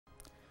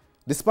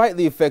Despite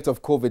the effect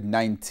of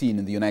COVID-19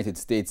 in the United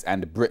States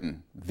and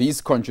Britain,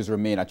 these countries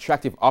remain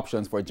attractive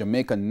options for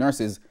Jamaican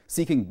nurses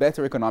seeking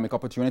better economic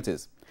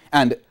opportunities.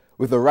 And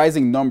with the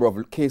rising number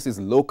of cases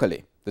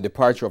locally, the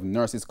departure of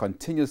nurses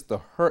continues to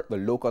hurt the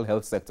local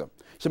health sector.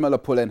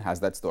 Shamela Pullen has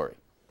that story.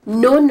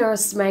 No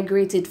nurse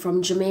migrated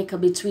from Jamaica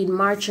between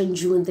March and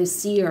June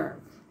this year,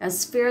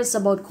 as fears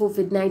about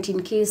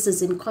COVID-19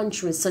 cases in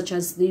countries such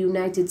as the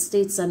United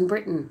States and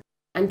Britain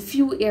and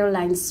few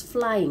airlines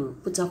flying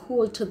put a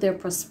hold to their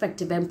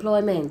prospective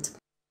employment.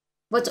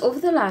 But over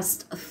the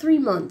last 3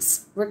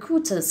 months,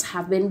 recruiters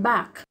have been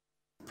back.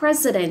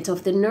 President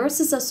of the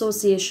Nurses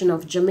Association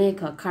of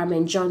Jamaica,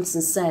 Carmen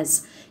Johnson,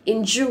 says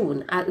in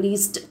June, at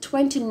least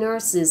 20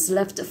 nurses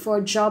left for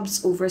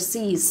jobs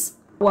overseas.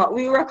 What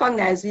we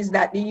recognize is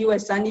that the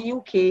US and the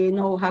UK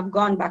now have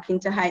gone back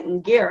into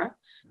heightened gear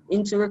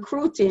into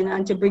recruiting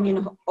and to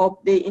bringing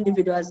up the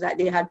individuals that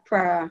they had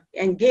prior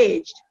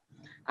engaged.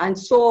 And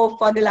so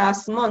for the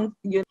last month,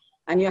 you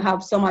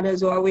have some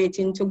others who are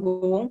waiting to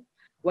go,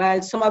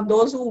 while some of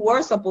those who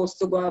were supposed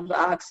to go have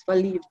asked for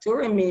leave to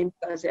remain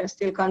because they're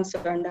still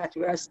concerned that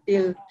we are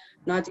still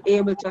not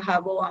able to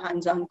have our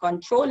hands on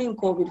controlling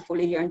COVID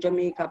fully here in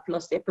Jamaica,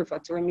 plus they prefer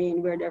to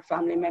remain where their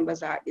family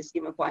members are at this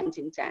given point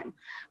in time.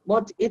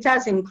 But it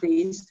has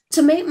increased.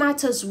 To make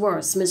matters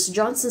worse, Ms.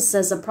 Johnson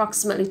says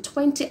approximately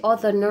 20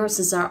 other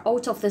nurses are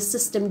out of the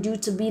system due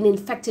to being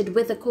infected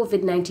with the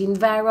COVID-19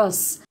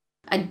 virus.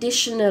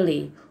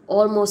 Additionally,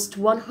 almost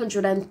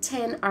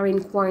 110 are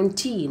in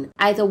quarantine,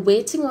 either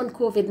waiting on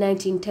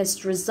COVID-19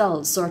 test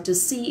results or to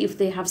see if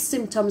they have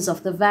symptoms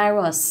of the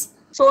virus.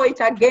 So it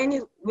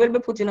again will be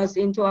putting us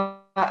into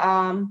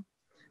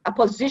a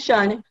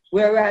position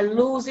where we are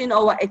losing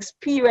our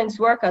experienced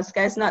workers,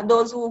 because it's not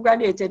those who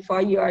graduated for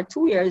a year or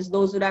 2 years,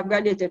 those who have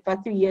graduated for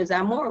 3 years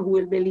or more who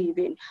will be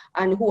leaving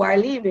and who are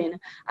leaving.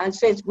 And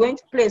so it's going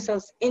to place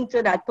us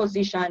into that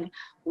position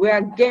where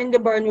again the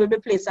burden will be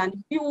placed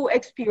on few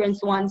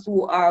experienced ones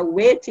who are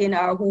waiting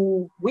or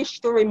who wish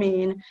to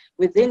remain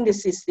within the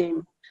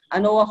system.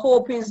 And our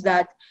hope is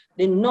that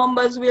the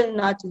numbers will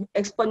not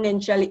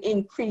exponentially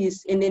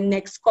increase in the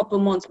next couple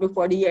months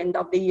before the end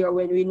of the year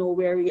when we know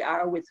where we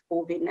are with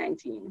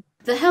COVID-19.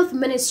 The health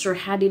minister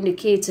had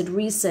indicated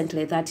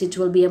recently that it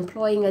will be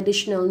employing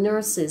additional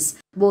nurses,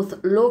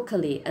 both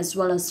locally as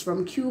well as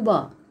from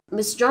Cuba.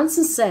 Ms.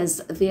 Johnson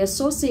says the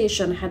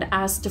association had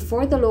asked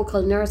for the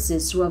local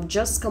nurses who have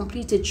just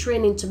completed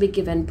training to be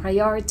given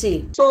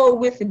priority. So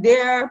with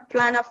their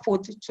plan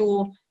afoot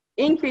to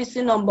increase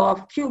the number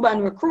of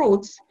Cuban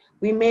recruits,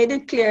 we made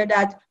it clear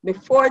that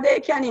before they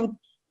can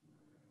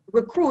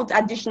recruit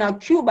additional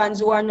Cubans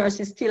who are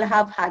nurses still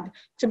have had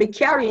to be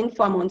carrying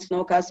for months now,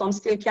 because some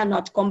still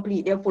cannot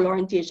complete their full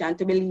orientation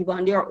to be leave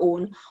on their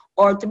own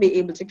or to be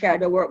able to carry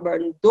the work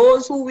burden.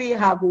 Those who we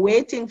have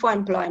waiting for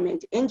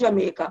employment in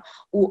Jamaica,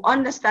 who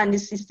understand the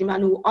system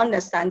and who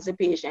understands the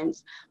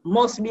patients,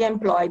 must be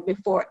employed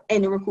before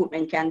any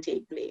recruitment can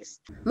take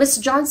place. Ms.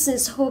 Johnson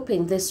is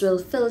hoping this will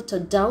filter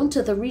down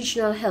to the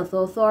regional health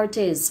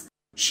authorities.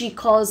 She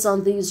calls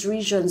on these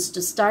regions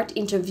to start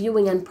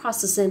interviewing and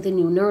processing the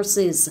new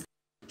nurses.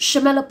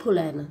 Shamela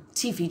Pullen,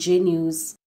 TVJ News.